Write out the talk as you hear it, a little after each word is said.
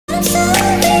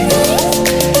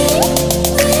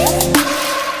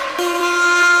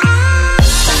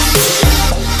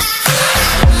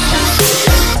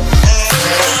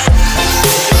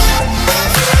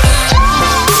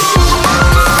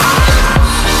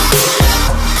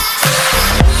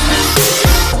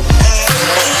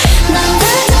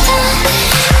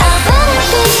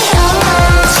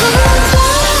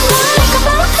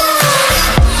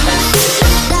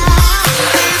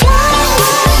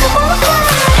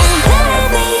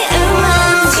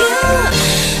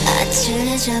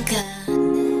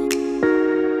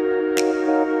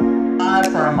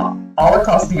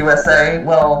across the USA.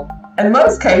 Well, in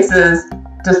most cases,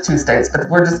 just 2 states, but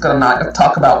we're just going to not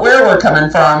talk about where we're coming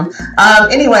from.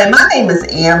 Anyway, my name is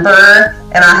Amber,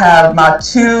 and I have my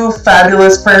 2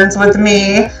 fabulous friends with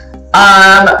me.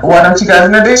 Why don't you guys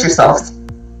introduce yourselves?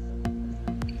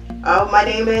 My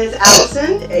name is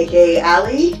Allison, aka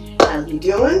Allie. How you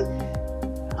doing?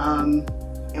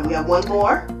 And we have one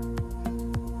more.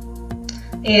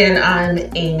 And I'm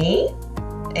Amy,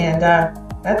 and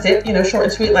that's it. You know, short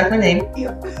and sweet, like my name.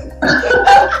 Yep.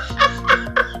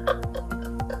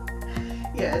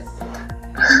 Yes.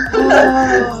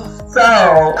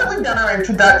 So, we've done our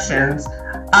introductions.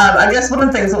 I guess one of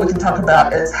the things that we can talk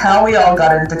about is how we all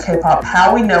got into K-pop,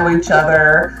 how we know each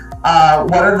other,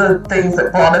 what are the things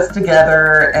that brought us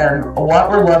together, and what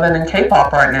we're loving in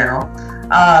K-pop right now.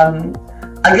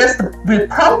 I guess we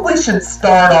probably should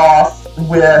start off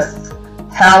with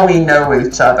how we know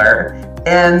each other.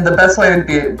 And the best way would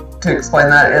be to explain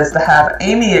that is to have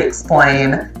Amy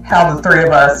explain how the 3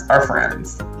 of us are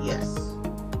friends. Yes.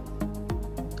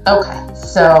 Okay,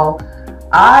 so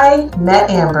I met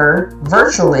Amber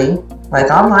virtually, like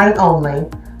online only,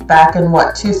 back in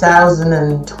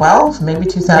 2012, maybe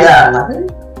 2011?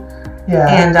 Yeah.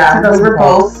 And we were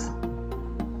both,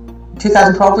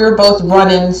 2012, we were both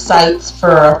running sites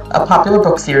for a popular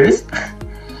book series.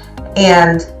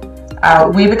 And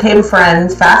we became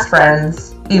friends, fast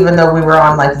friends, even though we were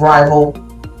on like rival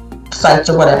sites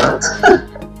or whatever.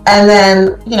 And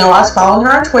then, you know, I was following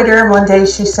her on Twitter, and one day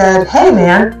she said, "Hey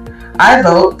man, I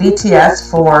vote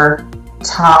BTS for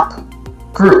top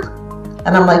group."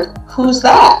 And I'm like, "Who's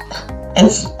that?"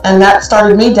 And that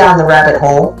started me down the rabbit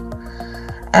hole.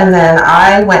 And then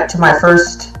I went to my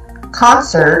first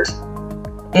concert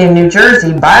in New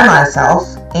Jersey by myself,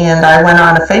 and I went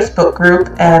on a Facebook group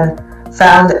and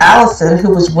found Allison, who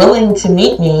was willing to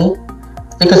meet me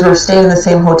because we were staying in the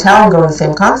same hotel and going to the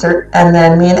same concert. And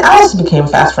then me and Allison became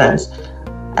fast friends.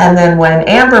 And then when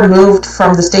Amber moved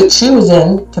from the state she was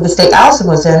in to the state Allison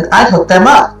was in, I hooked them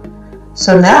up.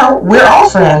 So now we're all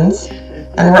friends,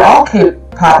 and we're all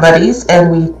K-pop buddies, and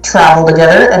we travel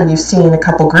together, and we've seen a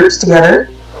couple groups together.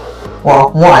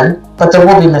 Well, one, but there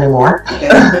will be many more.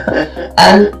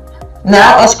 And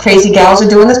now us crazy gals are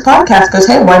doing this podcast because,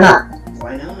 hey, why not?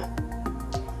 Why not?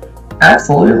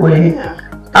 Absolutely. Yeah.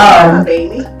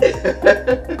 Amy.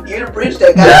 You're the bridge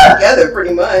that got us together,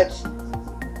 pretty much.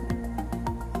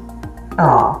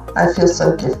 Aw, I feel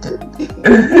so gifted.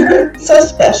 So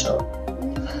special.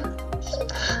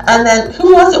 And then,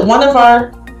 who was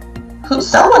it?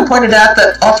 Someone pointed out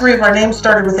that all 3 of our names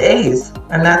started with A's,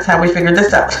 and that's how we figured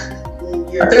this out.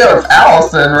 I think that was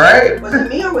Allison, right? Was it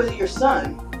me or was it your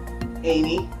son,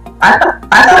 Amy? I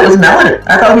thought it was Melanie.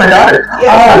 I thought it was my daughter.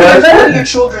 Yeah, one of your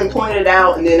children pointed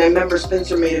out, and then I remember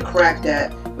Spencer made a crack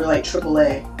that we're like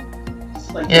AAA.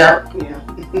 Like, yeah. Yeah.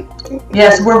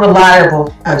 Yes, we're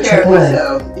reliable. Apparently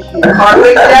so. Car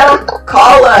breaks down?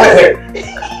 Call us. Wait.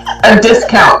 A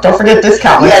discount. Don't forget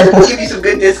discount. Yes, we'll give you some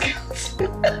good discounts.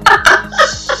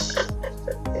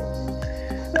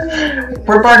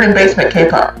 We're bargain basement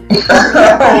K-pop.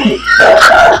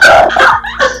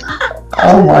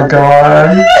 Oh my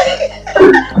god.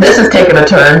 This is taking a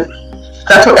turn.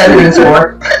 That's what editing's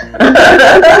for.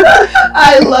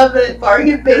 I love it.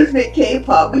 Bargain basement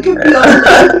K-pop. We could be on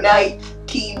late night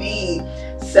TV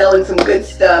selling some good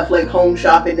stuff like Home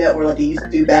Shopping Network like they used to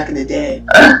do back in the day.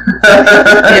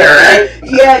 Yeah, right?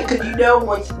 Yeah, because you know,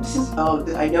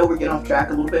 I know we're getting off track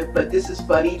a little bit, but this is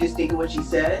funny, just thinking what she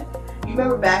said. You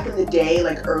remember back in the day,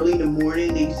 like early in the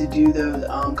morning, they used to do those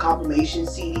compilation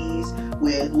CDs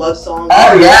with love songs.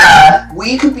 Oh yeah.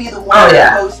 We could be the one to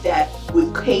post that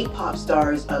with K-pop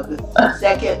stars of the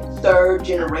 2nd, 3rd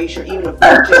generation, even the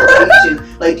 4th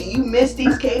generation. Like, do you miss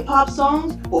these K-pop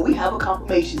songs? Well, we have a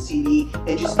compilation CD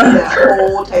and just do that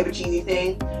whole type of cheesy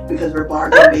thing because we're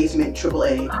bargain basement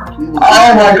AAA.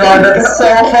 Oh my god, that's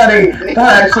so funny.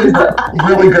 That actually is a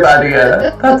really good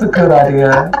idea. That's a good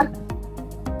idea.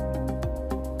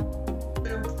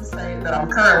 The state that I'm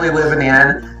currently living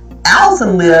in,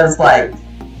 Allison lives like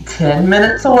 10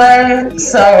 minutes away,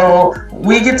 so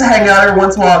we get to hang out every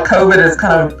once in a while. COVID has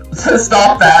kind of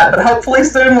stopped that, but hopefully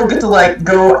soon we'll get to like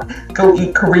go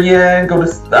eat Korean, go to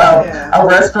a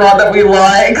restaurant that we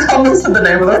like. I almost said the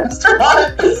name of the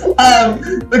restaurant.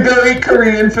 But go eat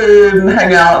Korean food and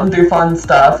hang out and do fun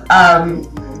stuff.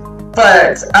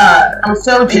 But I'm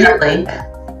so jelly.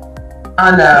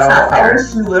 I know. I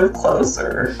wish you lived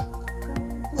closer.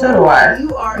 So do I.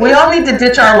 We all need to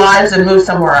ditch our lives and move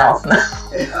somewhere else.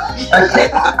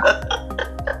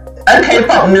 A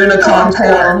K-pop LOONA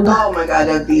compound. Oh my god,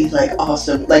 that'd be like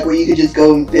awesome. Like where you could just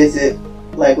go and visit,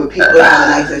 like with people that have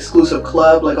a nice exclusive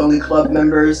club, like only club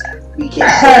members We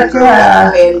can't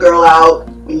fangirl out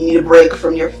when you need a break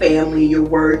from your family, your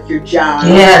work, your job.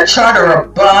 Yeah, charter a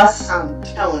bus. I'm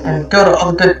telling you. And go to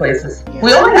all the good places. Yeah.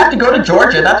 We only have to go to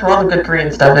Georgia. That's where all the good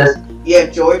Korean stuff is. Yeah,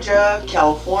 Georgia,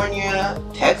 California,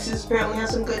 Texas apparently has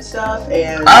some good stuff,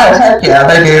 and oh heck yeah,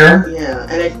 they do. Yeah,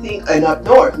 and I think up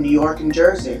north, New York and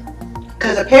Jersey,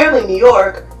 because apparently New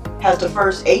York has the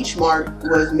first H Mart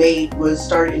was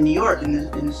started in New York, and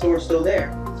the store's still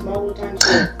there. Small little tiny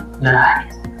store.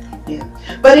 Nice. Yeah,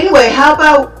 but anyway, how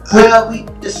about we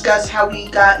discuss how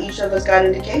each of us got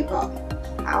into K-pop?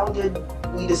 How did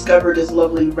we discover this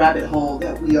lovely rabbit hole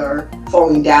that we are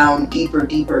falling down deeper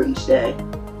each day?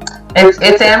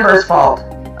 It's Amber's fault.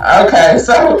 Okay,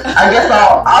 so I guess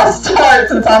I'll start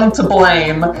since I'm to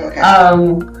blame. Okay.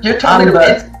 You're talking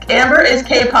about Amber is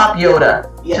K-pop Yoda.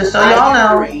 Yes, just so y'all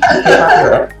know.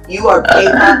 You are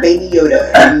K-pop baby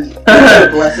Yoda, and you're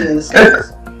a blessing in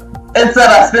disguise. It's that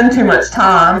I spend too much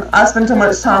time. I spend too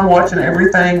much time watching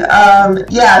everything.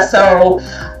 Yeah. So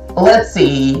let's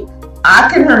see. I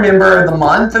can remember the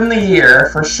month and the year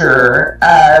for sure.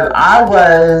 I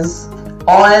was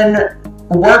on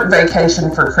work vacation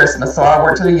for Christmas, so I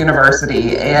worked at a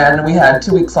university and we had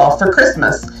 2 weeks off for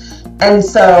Christmas, and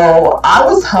so I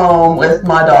was home with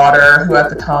my daughter, who at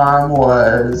the time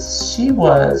was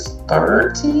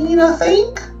 13, I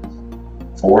think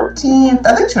 14,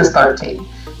 I think she was 13,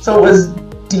 so it was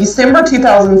December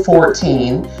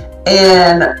 2014,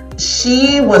 and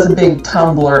she was a big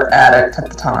Tumblr addict at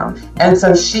the time, and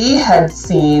so she had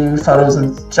seen photos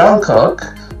of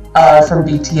Jungkook from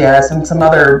BTS and some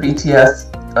other BTS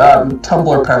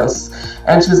Tumblr posts,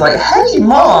 and she was like, "Hey,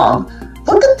 Mom,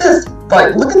 look at this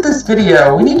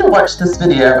video. We need to watch this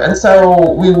video." And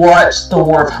so we watched the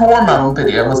War of Hormone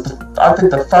video. Was I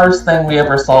think the first thing we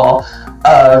ever saw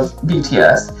of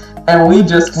BTS, and we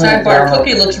just went down.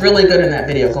 Cookie looks really good in that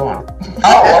video. Go on.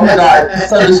 Oh my God!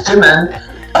 So does Jimin.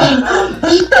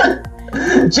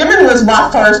 Jimin was my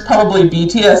first probably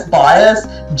BTS bias,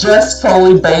 just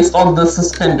solely based on the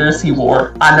suspenders he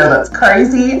wore. I know that's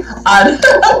crazy. I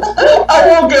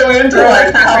won't go into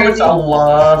like how much I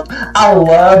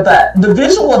love that. The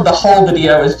visual of the whole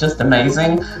video is just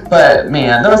amazing. But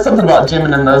man, there was something about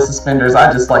Jimin and those suspenders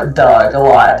I just like dug a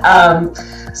lot.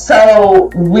 So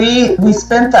we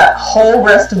spent that whole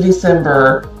rest of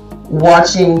December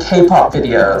watching K-pop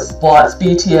videos. Lots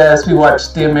BTS. We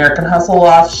watched the American Hustle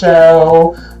Live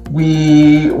show.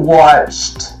 We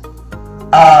watched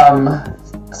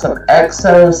some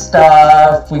EXO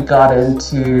stuff. We got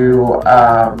into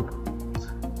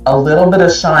a little bit of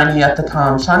SHINee at the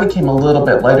time. SHINee came a little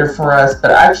bit later for us,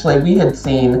 but actually we had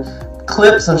seen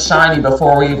clips of SHINee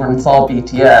before we even saw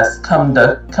BTS. Come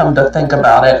to think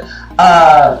about it.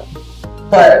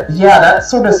 But yeah, that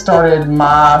sort of started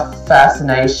my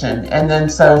fascination. And then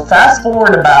so fast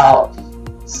forward about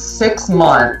 6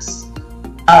 months,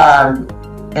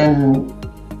 and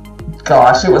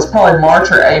gosh, it was probably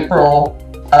March or April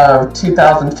of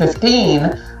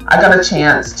 2015, I got a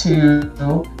chance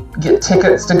to get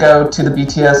tickets to go to the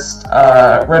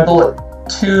BTS Red Bullet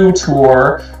 2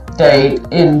 tour date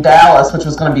in Dallas, which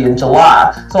was going to be in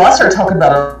July. So I started talking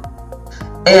about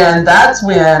it, and that's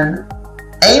when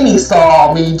Amy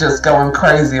saw me just going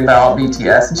crazy about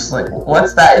BTS, and she's like,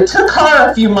 "What's that?" It took her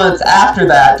a few months after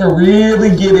that to really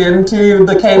get into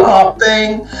the K-pop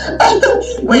thing.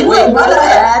 Wait,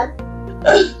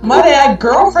 my dad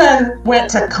girlfriend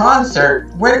went to concert.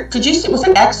 Where did you see? Was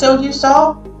it EXO you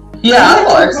saw? Yeah, I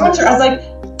saw EXO. Concert. I was like,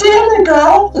 "Damn it,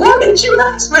 girl! Why didn't you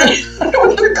ask me?" I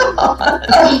would have gone.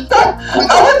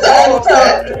 I went to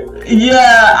EXO.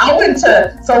 Yeah, I went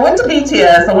to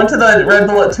BTS. I went to the Red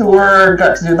Bullet tour,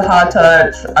 got to do the high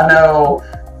touch. I know,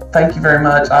 thank you very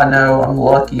much. I know I'm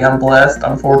lucky, I'm blessed,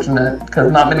 I'm fortunate,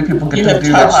 because not many people get to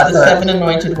do the high touch. You have touched the 7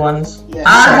 anointed ones. Yeah.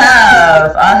 I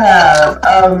have.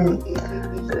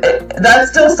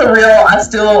 That's still surreal. I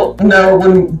still know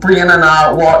when Brianna and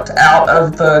I walked out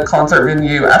of the concert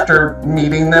venue after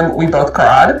meeting them, we both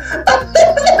cried.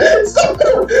 So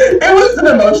it was an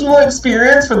emotional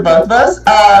experience for both of us.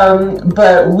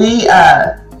 But we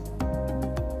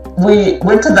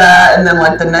went to that, and then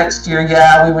like the next year,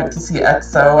 we went to see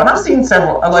EXO, and I've seen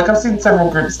several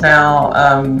groups now.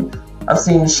 I've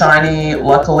seen SHINee,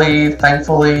 luckily,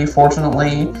 thankfully,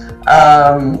 fortunately.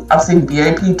 I've seen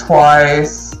BAP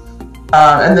twice.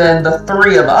 And then the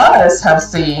three of us have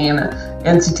seen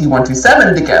NCT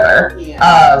 127 together.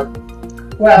 Yeah.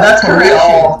 Well, that's where we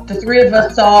all... The three of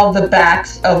us saw the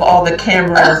backs of all the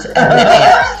cameras and the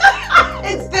amps.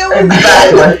 It's still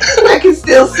exactly. I can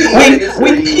still see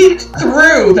we peeked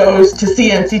through those to see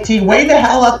NCT way the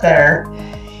hell up there.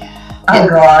 Oh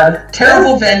God,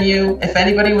 Terrible venue. If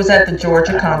anybody was at the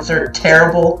Georgia concert,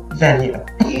 terrible venue.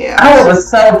 Yeah. Oh, it was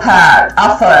so packed.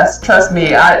 I fussed. Trust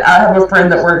me. I have a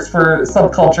friend that works for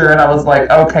Subculture, and I was like,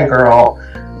 okay, girl,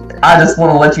 I just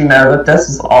want to let you know that this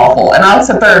was awful. And I would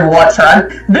sit there and watch her. I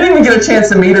didn't even get a chance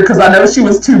to meet her because I know she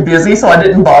was too busy, so I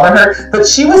didn't bother her. But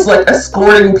she was like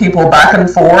escorting people back and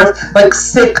forth, like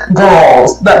sick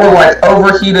girls that were like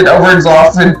overheated,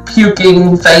 overexhausted,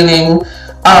 puking, fainting,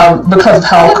 because of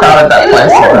how crowded that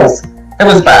place was. It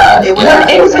was bad. When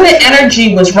Infinite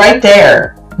Energy was right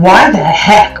there, why the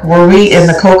heck were we in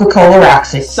the Coca-Cola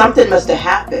Roxy? Something must have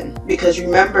happened, because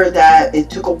remember that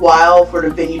it took a while for the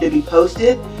venue to be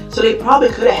posted, so they probably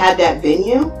could have had that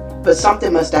venue, but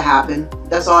something must have happened.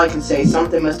 That's all I can say.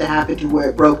 Something must have happened to where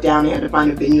it broke down. They had to find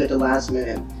a venue at the last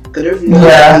minute. Because there's no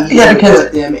way you can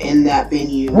put them in that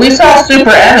venue. We saw Super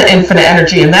M at Infinite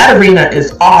Energy, and that arena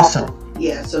is awesome.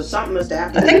 Yeah, so something must have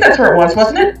happened. I think that's where it was,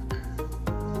 wasn't it?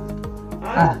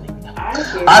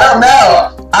 I don't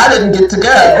know. I didn't get to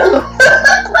go.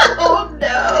 Oh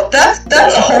no. That's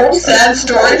a whole sad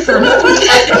story for me.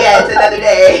 Yeah, it's another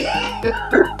day.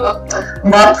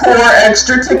 My poor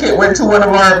extra ticket went to one of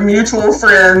our mutual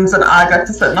friends, and I got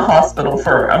to sit in the hospital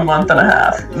for a month and a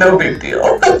half. No big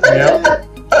deal. Yep.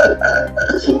 By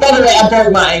the way, I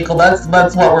broke my ankle. That's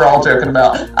what we're all joking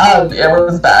about. It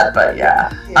was bad, but yeah.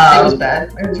 It was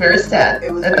bad. It was very sad.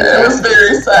 It was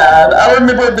very sad. I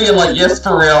remember it being like, yes,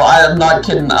 for real. I am not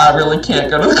kidding. I really can't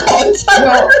go to the concert.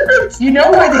 Well, you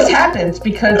know why this happens?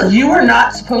 Because you are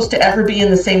not supposed to ever be in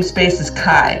the same space as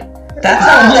Kai.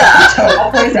 That's how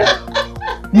it plays out.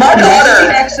 My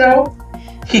daughter. EXO,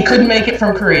 he couldn't make it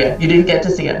from Korea. You didn't get to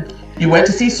see him. You went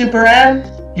to see Super M.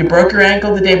 You broke your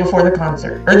ankle the day before the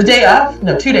concert, or the day of?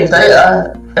 No, 2 days.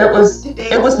 It was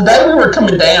the day we were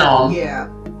coming down. Yeah.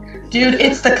 Dude,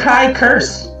 it's the Kai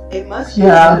curse. It must be.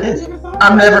 Yeah.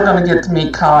 I'm never gonna get to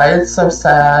meet Kai. It's so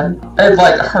sad. It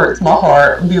like hurts my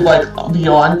heart. Be like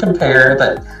beyond compare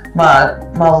that my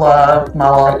love, my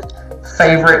like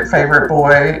favorite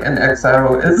boy in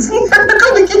EXO is never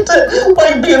gonna get to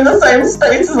like be in the same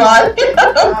space as I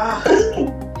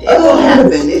am. It will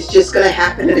happen. It's just gonna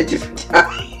happen at a different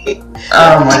time.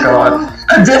 Oh my god.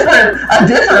 A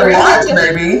different life,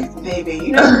 maybe. Maybe.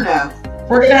 You never know.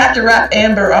 We're gonna have to wrap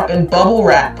Amber up in bubble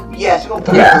wrap. Yes, we're gonna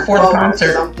put her before the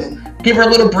concert. Something. Give her a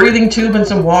little breathing tube and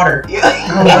some water. Yeah.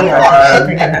 Oh my god.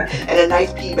 And a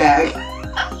nice pee bag.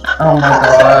 Oh my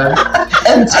god.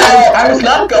 And I was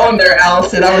not going there,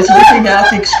 Allison. I was looking out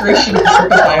the excretion of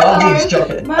my all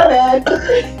jumping. My bad.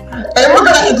 And we're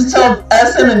gonna have to tell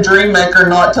SM and Dreammaker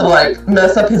not to like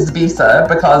mess up his visa,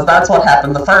 because that's what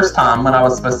happened the first time when I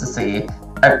was supposed to see,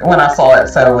 when I saw it.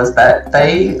 So was that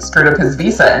they screwed up his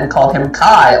visa and called him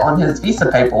Kai on his visa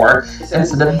paperwork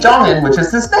instead of Jongin, which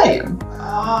is his name.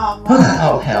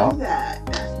 Oh hell.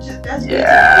 That's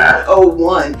yeah.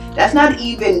 01. That's not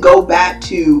even go back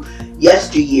to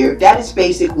yesteryear. That is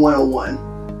basic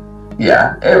 101.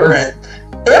 Yeah, it was. Right.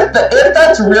 If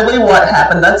that's really what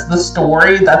happened, that's the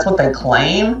story, that's what they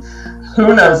claim,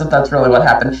 who knows if that's really what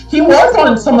happened. He was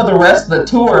on some of the rest of the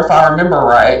tour, if I remember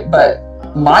right, but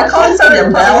my concert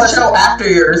in Dallas show after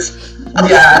yours.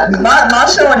 Yeah,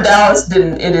 my show in Dallas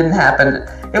didn't happen.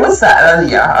 It was sad.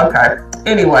 Yeah, okay.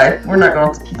 Anyway, we're not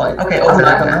going to like. Okay,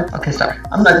 okay, sorry.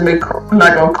 I'm not going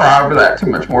to cry over that too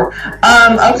much more.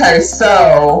 Okay,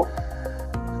 so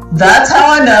that's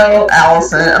how I know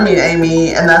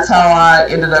Amy, and that's how I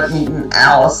ended up meeting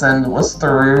Allison, was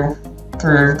through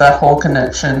that whole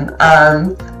connection.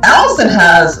 Allison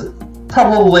has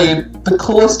probably the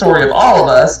coolest story of all of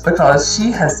us, because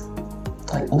she has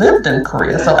like lived in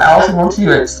Korea. So Allison, why don't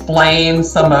you explain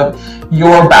some of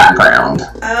your background?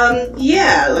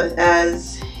 Yeah,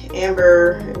 as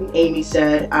Amber and Amy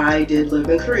said, I did live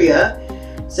in Korea.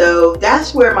 So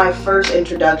that's where my first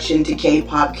introduction to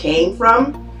K-pop came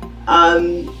from.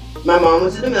 My mom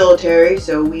was in the military,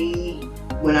 so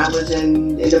when I was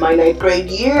into my 9th grade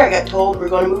year, I got told we're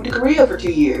going to move to Korea for 2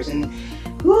 years. And,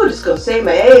 just going to say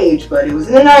my age, but it was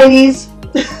in the 90s.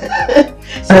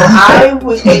 So I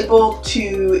was able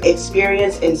to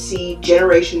experience and see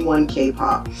Generation 1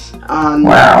 K-pop.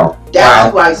 Wow.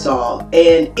 That's who I saw,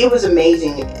 and it was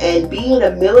amazing. And being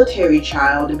a military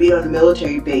child and being on a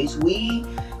military base, we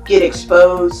get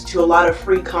exposed to a lot of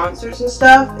free concerts and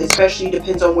stuff, especially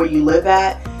depends on where you live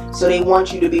at. So they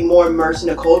want you to be more immersed in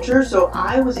the culture. So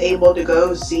I was able to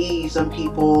go see some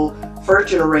people,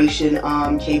 first generation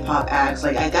K-pop acts.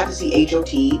 Like I got to see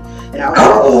HOT, and I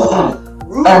was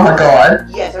oh my god.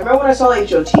 Yes, I remember when I saw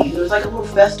HOT. It was like a little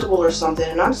festival or something,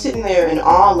 and I'm sitting there in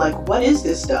awe, like, what is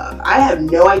this stuff? I have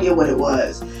no idea what it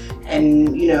was.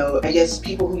 And, you know, I guess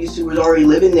people who was already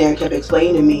living there kept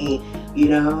explaining to me, you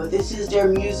know, this is their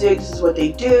music, this is what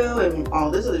they do, and all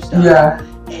this other stuff. Yeah.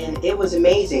 And it was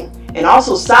amazing. And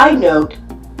also, side note,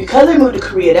 because I moved to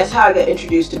Korea, that's how I got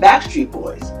introduced to Backstreet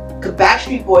Boys. Because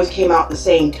Backstreet Boys came out at the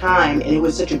same time, and it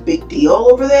was such a big deal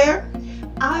over there.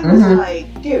 I was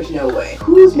like, there's no way.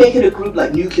 Who's making a group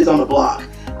like New Kids on the Block?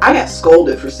 I got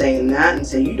scolded for saying that and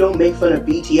said, you don't make fun of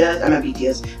BTS. I'm not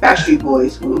BTS, Backstreet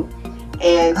Boys. Woo.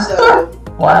 And so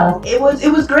Wow. it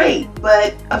was great.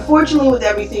 But unfortunately, with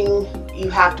everything, you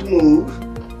have to move.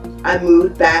 I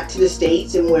moved back to the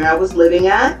States, and where I was living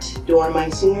at during my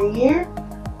senior year,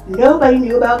 nobody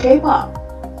knew about K-pop.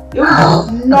 There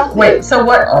was nothing. Wait, so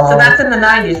what? So that's in the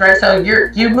 90s, right? So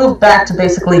you moved back to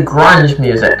basically grunge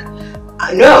music.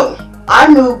 No, I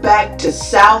moved back to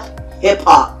South hip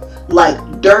hop,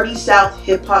 like dirty South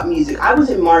hip hop music. I was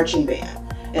in marching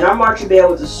band, and our marching band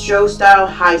was a show style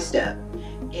high step.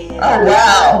 And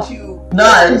wow.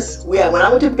 Nice. Yeah, when I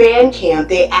went to band camp,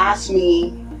 they asked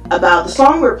me about the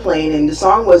song we're playing, and the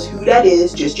song was Who That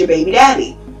Is, Just Your Baby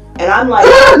Daddy. And I'm like,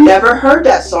 I've never heard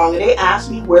that song. And they asked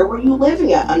me, where were you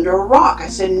living at, under a rock? I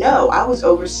said, no, I was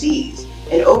overseas.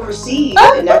 And overseas,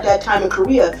 and at that time in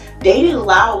Korea, they didn't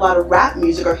allow a lot of rap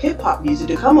music or hip hop music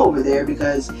to come over there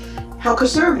because how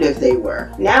conservative they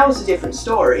were. Now it's a different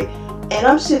story. And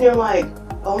I'm sitting there like,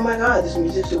 oh my God, this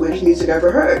music's the weirdest music I've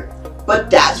ever heard.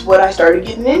 But that's what I started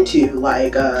getting into,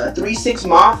 like 3 6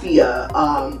 Mafia,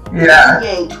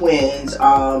 Gang Twins,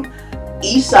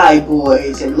 East Side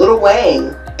Boys, and Lil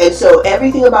Wayne. And so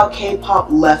everything about K-pop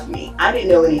left me. I didn't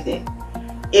know anything.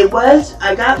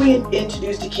 I got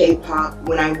reintroduced to K-pop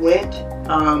when I went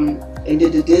and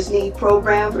did the Disney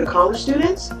program for the college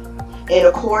students. And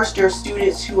of course, there are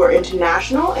students who are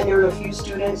international, and there were a few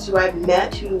students who I've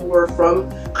met who were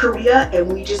from Korea,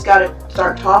 and we just got to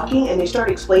start talking, and they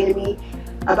started explaining to me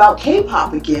about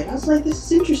K-pop again. I was like, this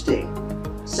is interesting.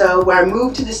 So when I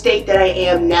moved to the state that I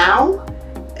am now,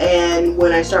 and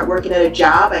when I start working at a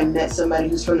job, I met somebody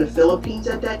who's from the Philippines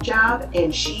at that job,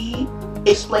 and she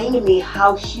explained to me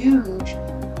how huge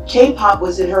K-pop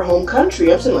was in her home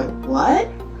country. I'm saying like, what?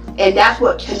 And that's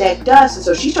what connected us. And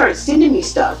so she started sending me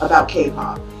stuff about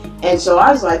K-pop. And so I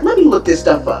was like, let me look this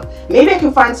stuff up. Maybe I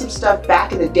can find some stuff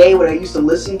back in the day when I used to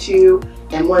listen to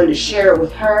and wanted to share it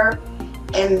with her.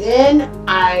 And then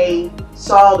I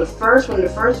saw one of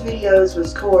the first videos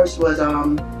was, of course, was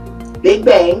Big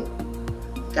Bang.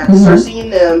 Got to start seeing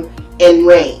them, and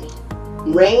Rain.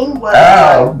 Rain was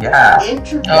my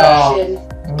introduction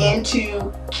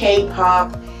into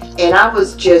K-pop, and I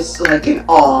was just like in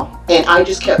awe. And I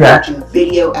just kept watching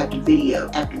video after video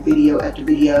after video after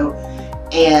video.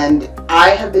 And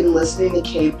I have been listening to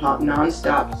K-pop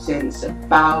nonstop since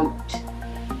about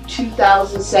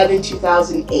 2007,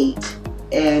 2008.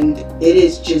 And it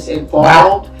is just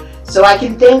evolved. Wow. So I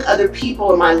can thank other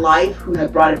people in my life who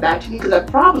have brought it back to me, because I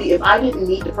probably, if I didn't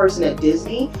meet the person at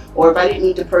Disney, or if I didn't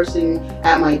meet the person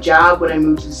at my job when I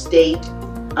moved to the state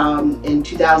in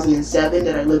 2007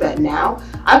 that I live at now,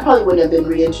 I probably wouldn't have been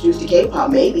reintroduced to K-pop.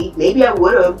 Maybe I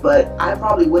would have, but I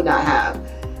probably would not have.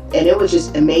 And it was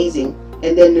just amazing.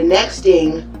 And then the next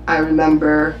thing I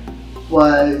remember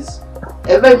was,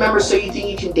 everybody remembers So You Think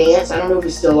You Can Dance? I don't know if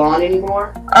it's still on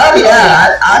anymore. Oh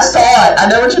yeah, I saw it. I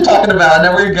know what you're talking about. I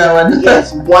know where you're going.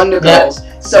 Yes, Wonder Girls.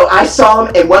 So I saw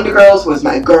them, and Wonder Girls was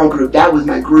my girl group. That was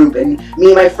my group. And me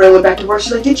and my friend went back to work.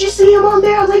 She's like, did you see him on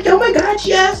there? I was like, oh my gosh,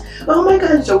 yes. Oh my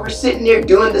God. So we're sitting there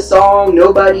doing the song,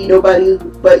 nobody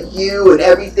but you and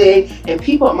everything. And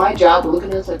people at my job were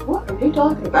looking at us like, what are they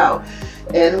talking about?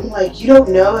 And I'm like, you don't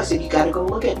know? I said, you got to go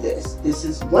look at this. This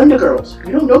is Wonder Girls.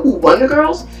 You don't know who Wonder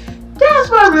Girls?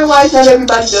 That's when I realized not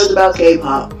everybody knows about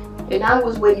K-pop. And that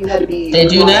was when you had to be... They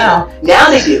do now. Now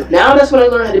they do. Now that's when I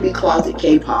learned how to be closet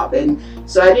K-pop. And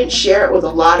so I didn't share it with a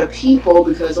lot of people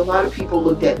because a lot of people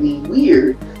looked at me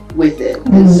weird with it.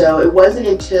 And so it wasn't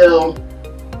until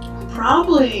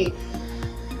probably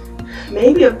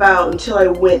maybe about until I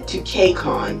went to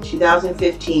KCON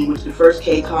 2015, which was the first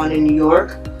KCON in New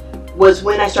York, was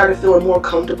when I started feeling more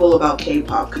comfortable about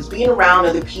K-pop. Because being around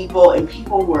other people, and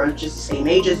people who are just the same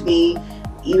age as me,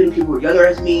 even people who are younger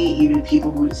as me, even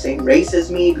people who are the same race as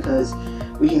me, because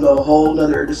we can go a whole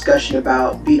nother discussion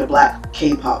about being a black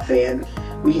K-pop fan.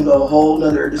 We can go a whole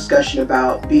nother discussion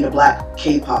about being a black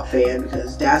K-pop fan,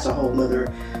 because that's a whole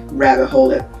nother rabbit hole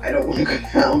that I don't want to go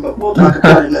down, but we'll talk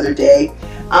about it another day.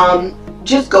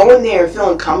 Just going there and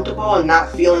feeling comfortable and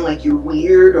not feeling like you're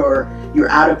weird or you're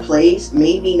out of place,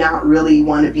 maybe not really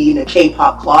want to be in a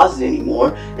K-pop closet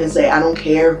anymore and say, I don't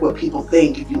care what people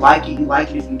think. If you like it, you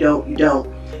like it. If you don't, you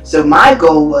don't. So my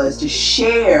goal was to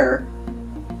share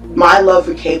my love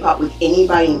for K-pop with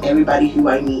anybody and everybody who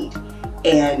I meet.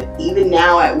 And even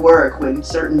now at work, when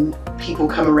certain people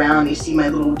come around, they see my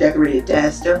little decorated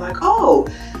desk, they're like, oh,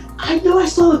 I know I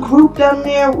saw a group down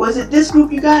there. Was it this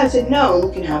group you guys? I said, no,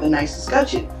 we can have a nice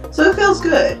discussion. So it feels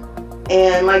good.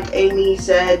 And like Amy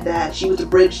said, that she was the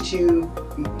bridge to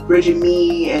bridging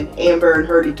me and Amber and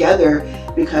her together,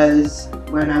 because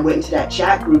when I went into that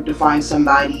chat group to find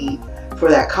somebody for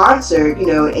that concert, you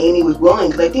know, Amy was willing,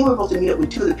 because I think we were supposed to meet up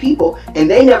with 2 other people, and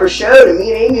they never showed, and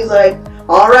me and Amy was like,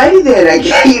 alrighty then, I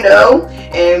guess, you know,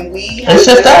 and we had a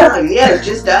good time. Yeah, it's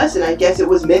just us, and I guess it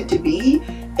was meant to be,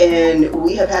 and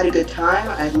we have had a good time.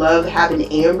 I love having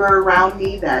Amber around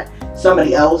me, that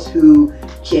somebody else who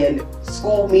can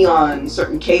school me on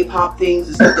certain K-pop things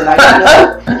and stuff that I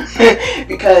don't know,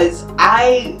 because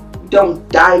I don't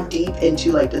dive deep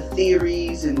into like the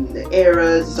theories and the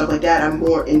eras and stuff like that. I'm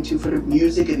more into for the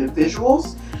music and the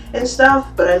visuals and stuff,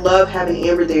 but I love having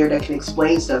Amber there that can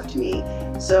explain stuff to me.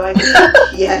 So I think,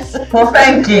 yes. Well,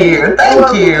 thank you.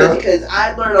 Thank you. Because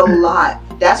I learned a lot.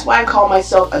 That's why I call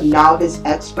myself a novice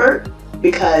expert,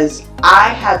 because I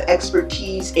have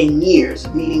expertise in years,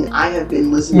 meaning I have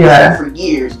been listening to them for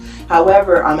years.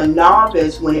 However, I'm a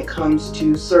novice when it comes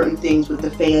to certain things with the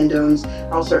fandoms,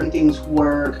 how certain things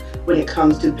work, when it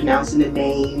comes to pronouncing the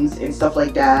names and stuff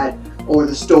like that, or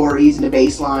the stories and the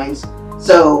bass lines.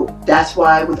 So that's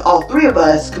why with all 3 of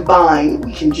us combined,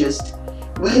 we can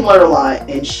learn a lot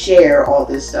and share all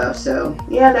this stuff. So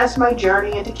yeah, that's my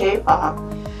journey into K-pop.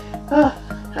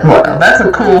 Well, that's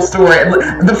a cool story.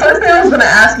 The first thing I was going to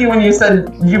ask you when you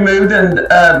said you moved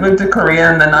to Korea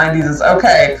in the 90s is,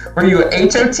 okay, were you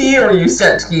HOT or were you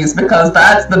Setskis? Because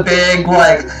that's the big,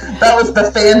 like, that was the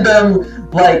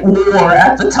fandom, like, war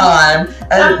at the time.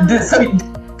 And so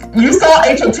you saw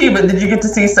HOT, but did you get to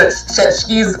see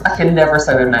Setskis? I can never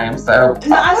say their name, so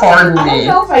pardon me. I don't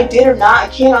know if I did or not. I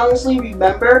can't honestly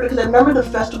remember, because I remember the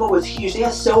festival was huge. They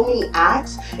had so many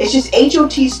acts. It's just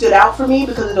HOT stood out for me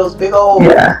because of those big old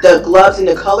the gloves and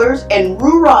the colors, and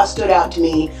Rura stood out to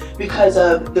me because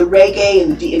of the reggae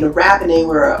and the rap, and they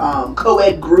were a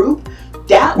co-ed group.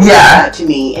 That stood out to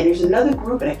me. And there's another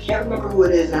group, and I can't remember who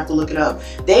it is, and I have to look it up.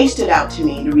 They stood out to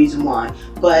me, the reason why.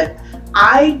 But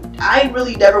I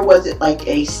really never was like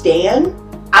a stan.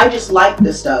 I just liked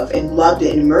the stuff and loved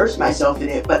it and immersed myself in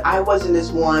it, but I wasn't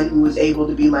this one who was able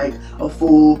to be like a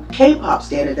full K-pop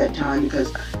stan at that time,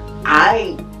 because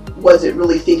I wasn't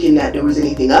really thinking that there was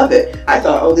anything of it. I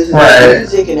thought, oh, this is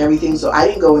music and everything, so I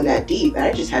didn't go in that deep.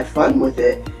 I just had fun with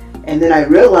it. And then I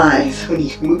realized when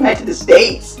you move back to the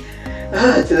States,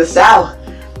 to the South,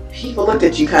 people looked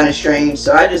at you kind of strange,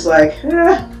 so I just like,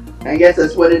 I guess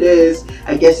that's what it is.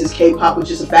 I guess this K-pop was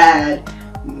just a fad.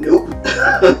 Nope.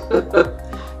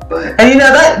 And you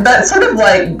know, that sort of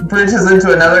like bridges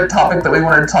into another topic that we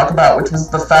wanted to talk about, which was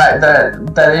the fact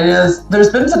that there's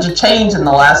been such a change in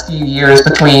the last few years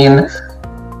between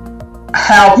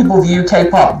how people view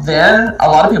K-pop then. A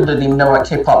lot of people didn't even know what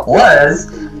K-pop was,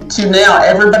 to now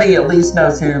everybody at least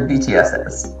knows who BTS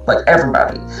is. Like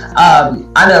everybody.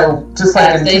 I know, just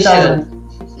like in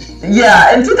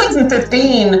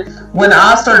 2015, when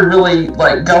I started really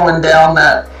like going down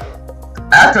that,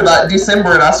 after that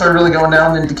December, and I started really going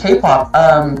down into K-pop,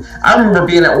 I remember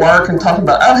being at work and talking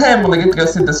about, oh hey, I'm gonna get to go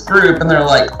see this group, and they're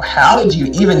like, how did you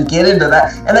even get into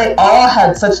that? And they all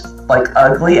had such like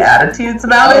ugly attitudes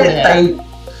about it.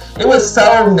 It was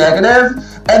so negative.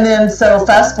 And then so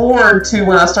fast forward to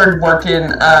when I started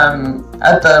working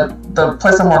at the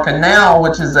place I'm working now,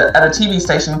 which is at a TV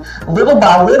station. Little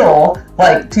by little,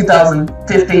 like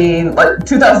 2015, like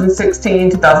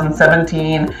 2016,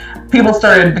 2017, people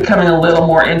started becoming a little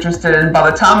more interested. And by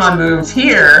the time I moved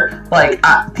here, like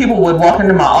people would walk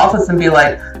into my office and be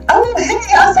like, oh, hey,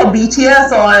 I saw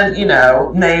BTS on, you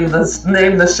know, name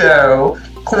the show,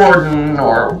 Corden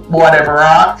or whatever.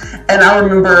 And I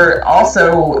remember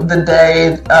also the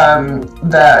day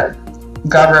that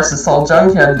God rest his soul,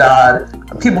 Junghyun died,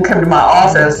 people came to my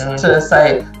office to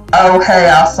say, oh hey,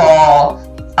 I saw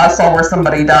where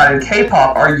somebody died in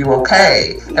K-pop, are you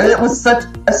okay? And it was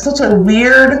such a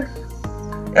weird,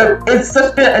 it's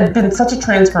been such a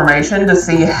transformation to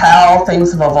see how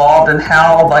things have evolved, and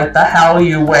how like the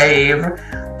Hallyu wave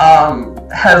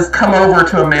has come over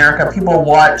to America. People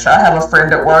watch, I have a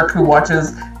friend at work who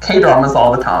watches K-dramas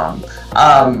all the time.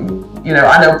 You know,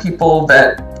 I know people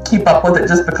that keep up with it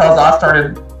just because I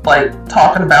started like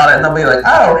talking about it, and they'll be like,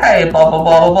 oh hey, blah blah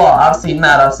blah blah blah, I've seen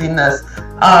that, I've seen this.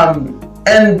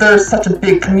 And there's such a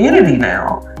big community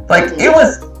now. Like it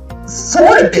was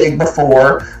sort of big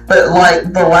before, but like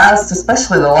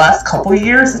especially the last couple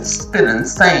years, it's just been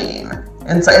insane.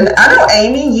 And I know,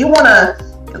 Amy,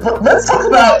 let's talk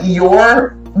about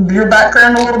your your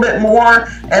background a little bit more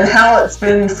and how it's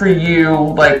been for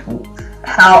you, like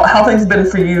how things have been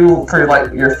for you, for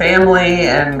like your family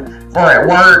and or at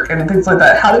work and things like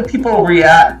that. How do people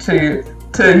react to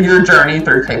your journey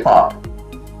through K-pop?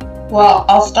 Well,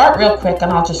 I'll start real quick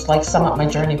and I'll just like sum up my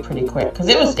journey pretty quick because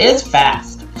it's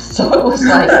fast. So it was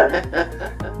like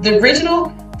the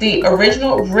original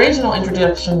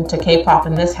introduction to K-pop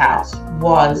in this house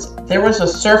was there was a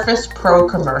Surface Pro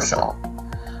commercial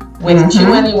with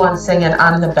 2NE1 singing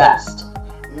 "I'm the Best."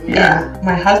 Yeah. And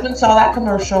my husband saw that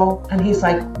commercial and he's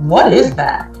like, "What is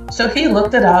that?" So he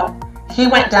looked it up. He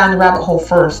went down the rabbit hole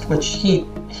first, which he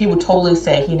would totally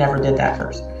say he never did that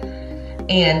first.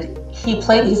 And he's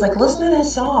like, "Listen to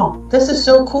this song. This is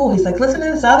so cool." He's like, "Listen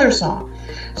to this other song."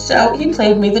 So he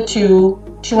played me the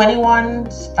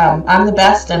 2NE1's "I'm the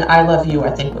Best" and "I Love You,"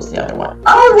 I think was the other one.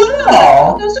 Oh,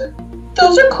 wow.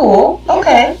 Those are cool.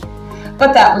 Okay.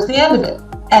 But that was the end of it.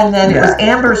 And then it was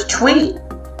Amber's tweet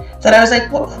that I was like,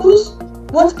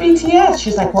 what's BTS?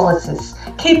 She's like, "Well, it's this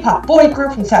K-pop boy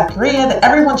group from South Korea that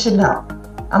everyone should know."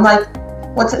 I'm like,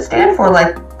 "What's it stand for?"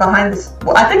 Like, behind this?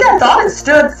 Well, I think I thought it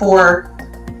stood for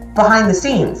behind the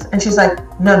scenes. And she's like,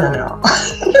 no.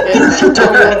 She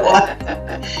told me what it was.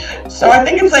 So I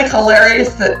think it's like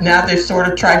hilarious that now they're sort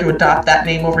of trying to adopt that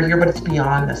name over here, but it's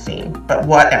beyond the scene. But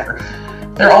whatever.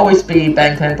 There'll always be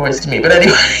Bangtan Boys to me. But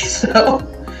anyway, so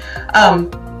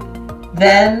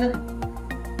then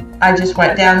I just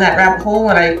went down that rabbit hole,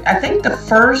 and I think I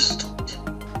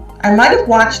might have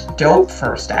watched Dope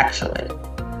first, actually.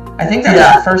 I think that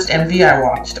was the first MV I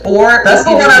watched. Or that's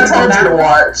the one I told you to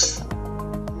watch.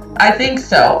 I think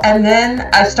so. And then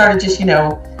I started just,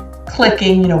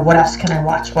 clicking, what else can I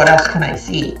watch? What else can I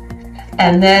see?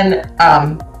 And then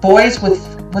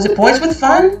was it Boys with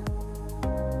Fun?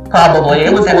 Probably.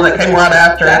 It was the one that came right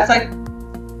after. That's like,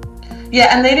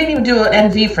 yeah, and they didn't even do an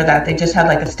MV for that. They just had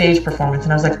like a stage performance,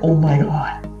 and I was like, oh my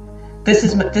god, this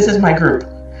is my group.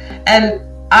 And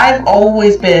I've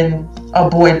always been a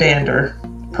boy bander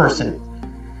person.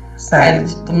 Same. And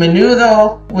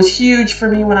Menudo was huge for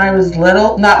me when I was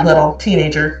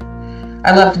teenager.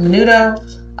 I loved Menudo.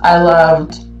 I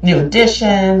loved New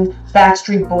Edition,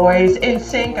 Backstreet Boys,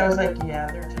 NSYNC. I was like, yeah,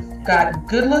 they're just got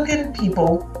good-looking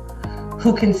people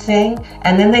who can sing,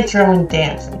 and then they throw in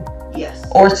dancing. Yes.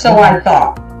 Or so I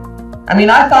thought. I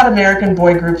mean, I thought American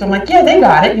boy groups, I'm like, yeah, they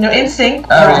got it. NSYNC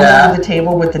brought under the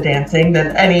table with the dancing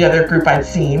than any other group I'd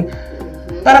seen.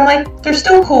 But I'm like, they're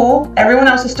still cool. Everyone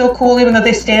else is still cool, even though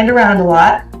they stand around a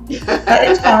lot. But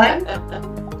it's fine.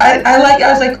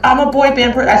 I was like, I'm a boy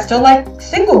band person. I still like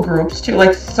single groups too,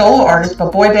 like solo artists,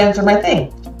 but boy bands are my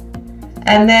thing.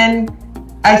 And then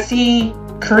I see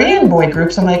Korean boy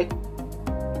groups. I'm like,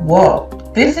 whoa,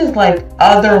 this is like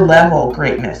other level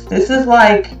greatness. This is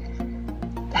like,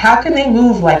 how can they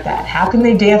move like that? How can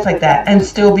they dance like that and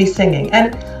still be singing?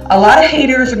 And a lot of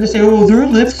haters are going to say, oh, they're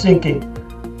lip syncing.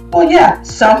 Well, yeah,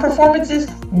 some performances,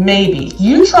 maybe.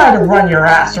 You try to run your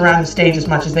ass around the stage as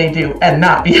much as they do and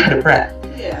not be out of breath.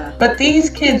 Yeah. But these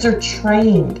kids are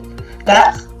trained.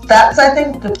 That's I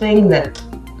think the thing that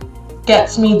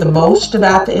gets me the most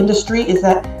about the industry is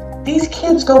that these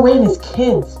kids go in as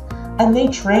kids and they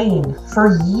train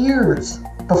for years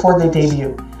before they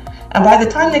debut. And by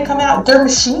the time they come out, they're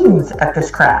machines at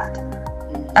this craft.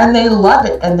 And they love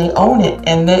it and they own it.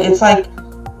 And it's like,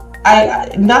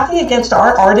 nothing against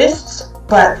our artists,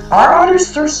 but our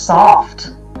artists are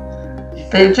soft.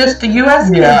 They just, the US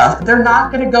kids, they're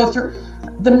not going to go through.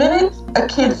 The minute a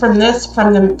kid from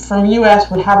US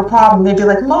would have a problem, they'd be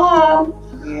like, Mom,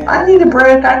 I need a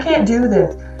break. I can't do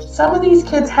this. Some of these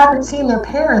kids haven't seen their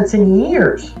parents in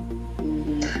years.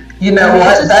 You know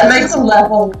what? That makes a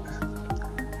level.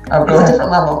 Oh, go it's ahead. a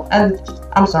different level. And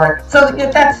I'm sorry. So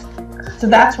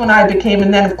that's when I became,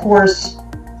 and then of course,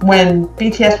 when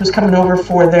BTS was coming over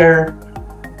for their,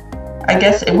 I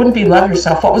guess it wouldn't be Love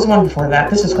Yourself. What was the one before that?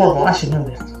 This is horrible. I should know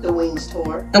this. The Wings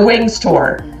tour. The Wings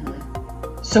tour.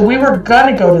 Mm-hmm. So we were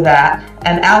gonna go to that,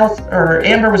 and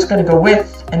Amber was gonna go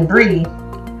with and Bree,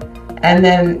 and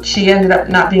then she ended up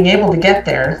not being able to get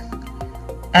there.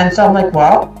 And so I'm like,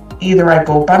 well, either I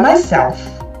go by myself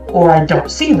or I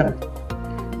don't see them.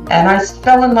 And I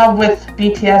fell in love with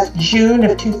BTS June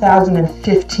of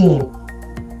 2015.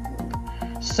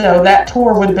 So that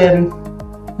tour would have been,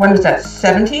 when was that,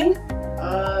 17?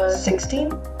 16?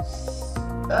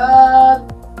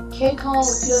 KCON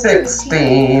was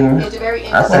 16. At the very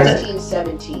end of 16,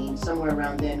 17, somewhere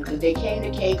around then, because they came to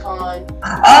KCON.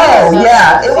 Oh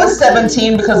yeah, it was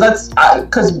 17 because I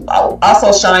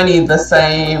saw Shiny the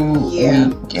same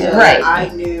week. Yeah, right. I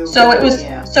knew. So it was.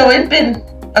 Yeah. So it'd been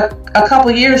a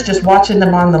couple years just watching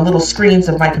them on the little screens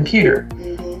of my computer.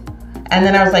 And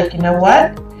then I was like, you know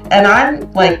what? And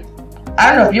I'm like, I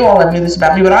don't know if you all knew this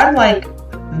about me, but I'm like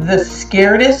the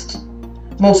scaredest,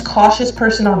 most cautious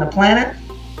person on the planet.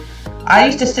 I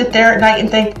used to sit there at night and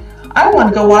think, I want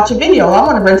to go watch a video. I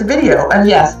want to rent a video. And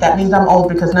yes, that means I'm old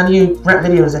because none of you rent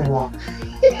videos anymore.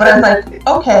 But I was like,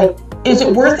 okay, is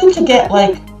it worth it to get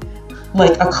like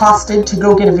accosted to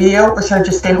go get a video, or should I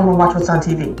just stay home and watch what's on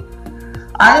TV?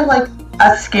 I am like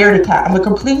a scaredy cat. I'm a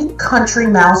complete country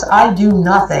mouse. I do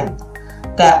nothing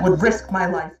that would risk my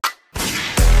life.